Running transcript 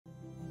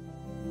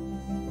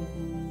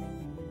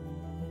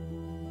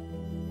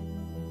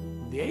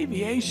The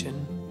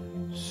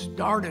aviation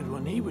started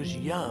when he was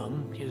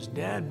young. His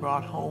dad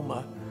brought home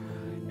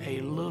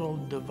a little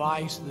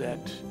device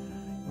that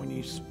when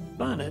you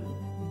spun it,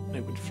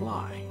 it would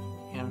fly.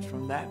 And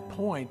from that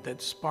point,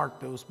 that sparked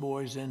those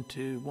boys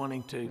into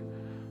wanting to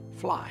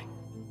fly.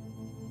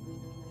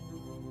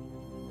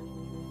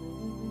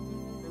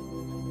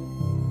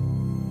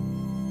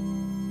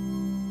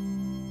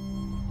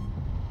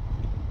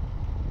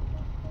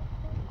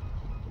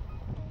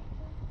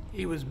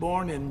 He was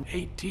born in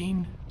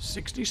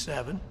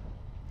 1867,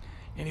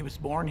 and he was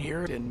born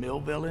here in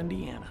Millville,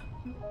 Indiana.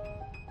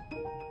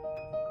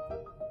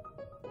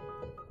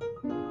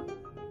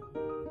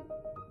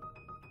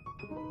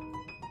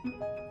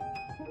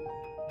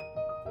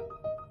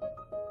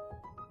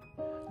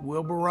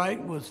 Wilbur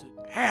Wright was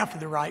half of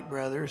the Wright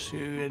brothers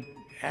who had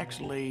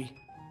actually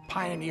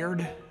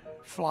pioneered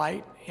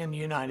flight in the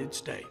United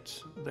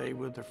States. They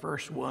were the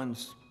first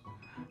ones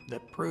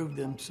that proved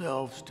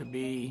themselves to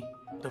be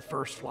the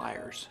first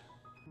flyers.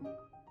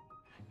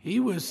 He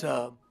was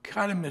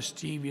kind of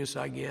mischievous,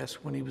 I guess,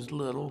 when he was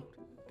little.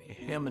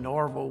 Him and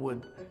Orville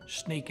would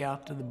sneak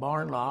out to the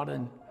barn lot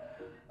and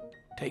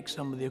take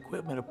some of the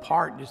equipment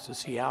apart just to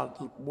see how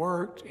it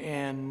worked.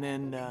 And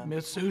then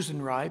Miss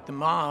Susan Wright, the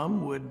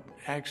mom, would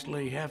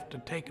actually have to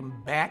take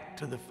them back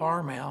to the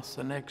farmhouse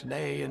the next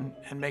day and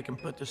make them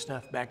put the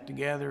stuff back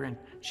together, and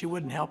she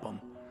wouldn't help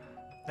them.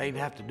 They'd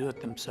have to do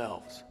it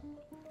themselves.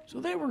 So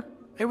they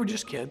were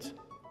just kids,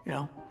 you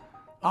know,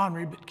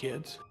 ornery but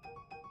kids.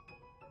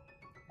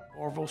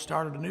 Orville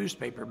started a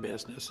newspaper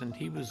business, and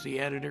he was the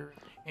editor,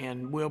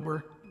 and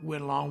Wilbur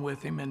went along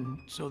with him, and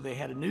so they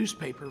had a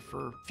newspaper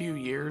for a few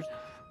years.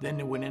 Then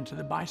they went into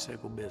the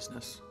bicycle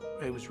business.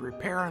 It was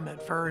repair them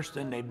at first,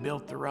 and they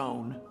built their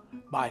own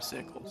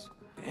bicycles.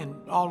 And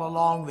all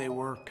along they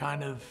were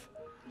kind of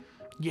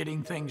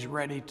getting things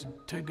ready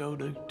to go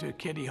to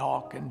Kitty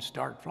Hawk and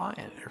start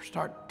flying, or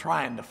start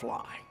trying to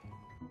fly.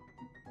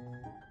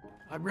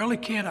 I really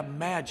can't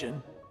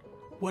imagine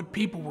what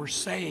people were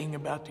saying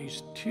about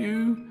these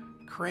two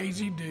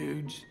crazy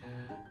dudes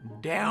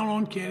down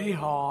on Kitty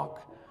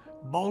Hawk,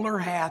 bowler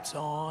hats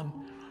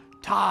on,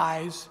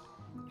 ties,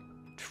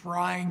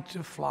 trying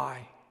to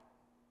fly.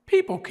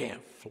 People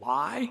can't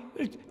fly.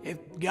 If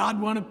God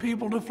wanted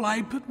people to fly,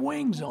 He'd put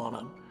wings on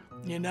them,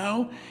 you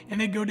know? And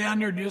they'd go down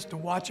there just to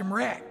watch them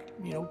wreck,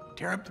 you know,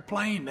 tear up the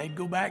plane. They'd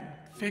go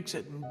back, fix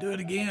it, and do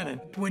it again.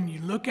 And when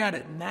you look at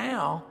it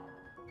now,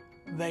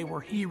 they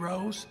were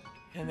heroes,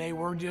 and they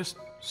were just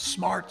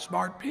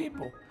smart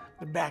people.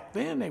 But back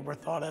then, they were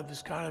thought of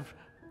as kind of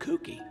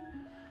kooky,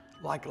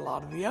 like a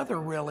lot of the other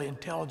really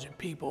intelligent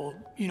people,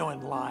 you know,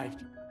 in life.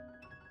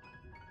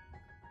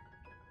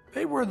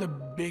 They were the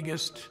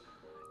biggest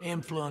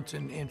influence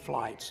in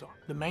flight. So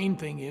the main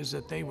thing is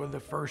that they were the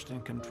first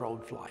in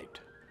controlled flight.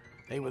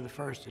 They were the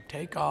first to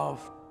take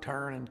off,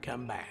 turn, and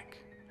come back.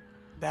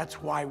 That's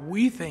why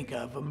we think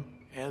of them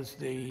as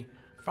the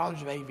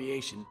fathers of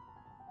aviation.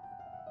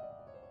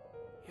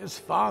 His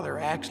father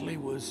actually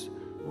was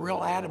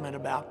real adamant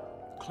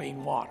about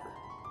clean water,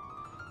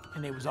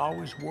 and he was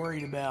always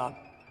worried about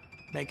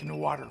making the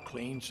water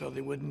clean so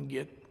they wouldn't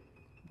get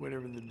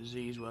whatever the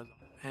disease was.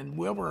 And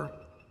Wilbur,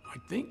 I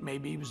think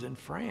maybe he was in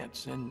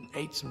France and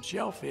ate some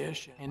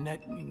shellfish, and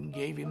that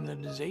gave him the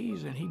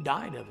disease, and he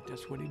died of it.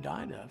 That's what he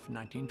died of in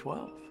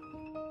 1912.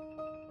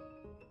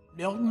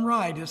 Milton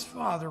Wright, his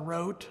father,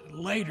 wrote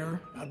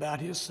later about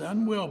his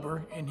son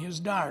Wilbur in his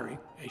diary,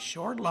 "A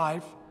short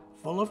life,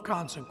 full of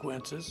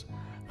consequences,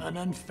 an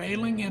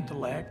unfailing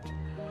intellect,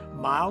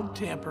 mild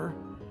temper,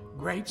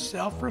 great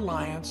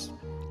self-reliance,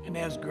 and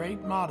has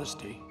great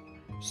modesty.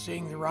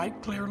 Seeing the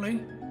right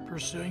clearly,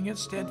 pursuing it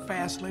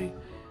steadfastly,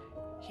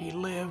 he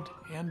lived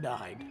and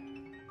died."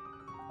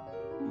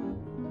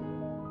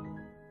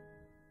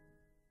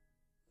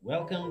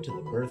 Welcome to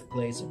the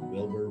birthplace of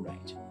Wilbur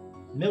Wright.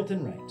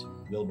 Milton Wright,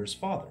 Wilbur's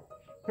father,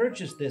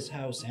 purchased this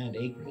house and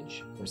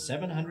acreage for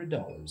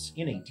 $700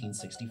 in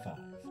 1865.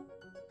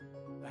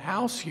 The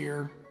house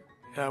here,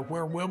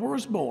 where Wilbur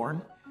was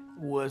born,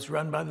 was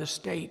run by the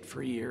state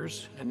for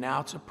years, and now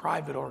it's a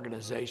private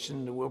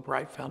organization, the Wilbur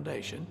Wright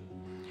Foundation.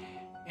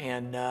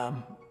 And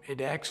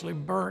it actually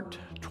burnt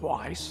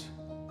twice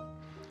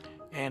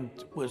and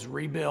was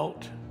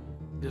rebuilt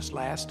this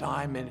last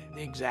time in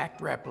the exact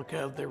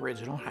replica of the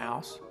original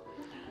house.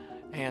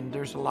 And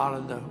there's a lot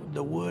of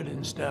the wood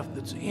and stuff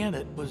that's in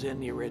it was in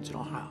the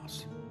original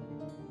house.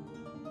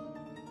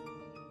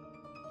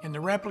 And the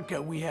replica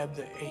we have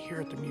here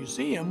at the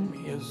museum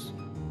is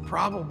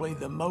probably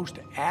the most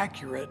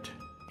accurate,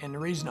 and the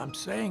reason I'm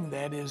saying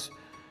that is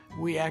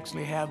we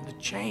actually have the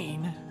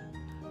chain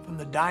from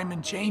the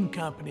Diamond Chain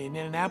Company in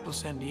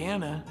Indianapolis,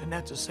 Indiana, and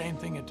that's the same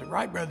thing that the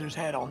Wright brothers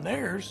had on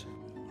theirs.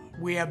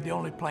 We have the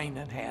only plane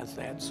that has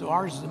that, so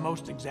ours is the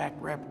most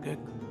exact replica. It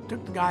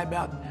took the guy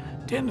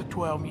about 10 to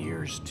 12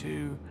 years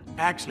to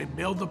actually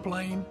build the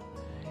plane,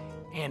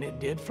 and it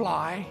did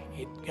fly.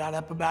 It got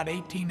up about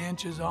 18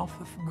 inches off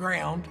the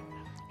ground,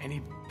 and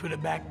he put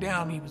it back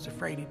down. He was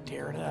afraid he'd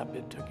tear it up.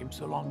 It took him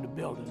so long to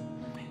build it.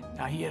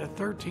 Now, he had a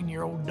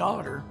 13-year-old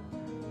daughter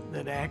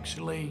that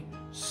actually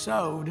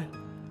sewed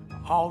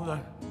all the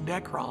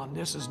Decron.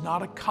 This is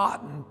not a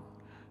cotton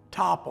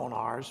top on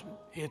ours,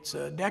 it's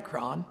a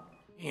Decron,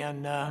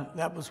 and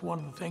that was one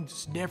of the things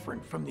that's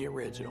different from the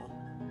original.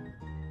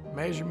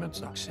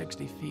 Measurements are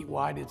 60 feet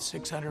wide, it's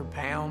 600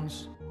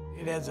 pounds.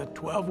 It has a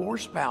 12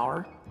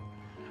 horsepower,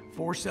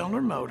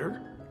 4-cylinder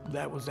motor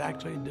that was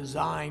actually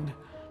designed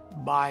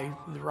by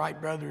the Wright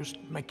brothers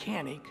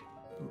mechanic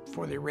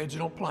for the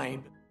original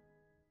plane.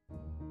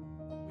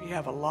 We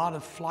have a lot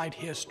of flight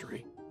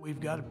history. We've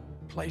got a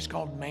place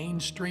called Main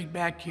Street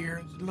back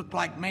here. It looked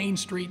like Main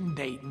Street in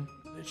Dayton.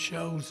 It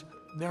shows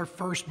their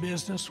first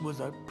business was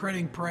a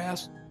printing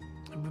press.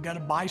 We've got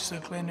a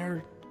bicycle in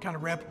there, kind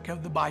of replica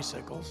of the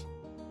bicycles.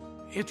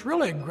 It's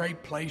really a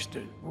great place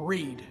to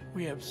read.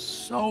 We have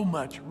so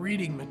much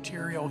reading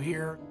material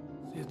here.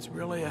 It's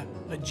really a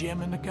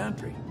gem in the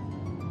country.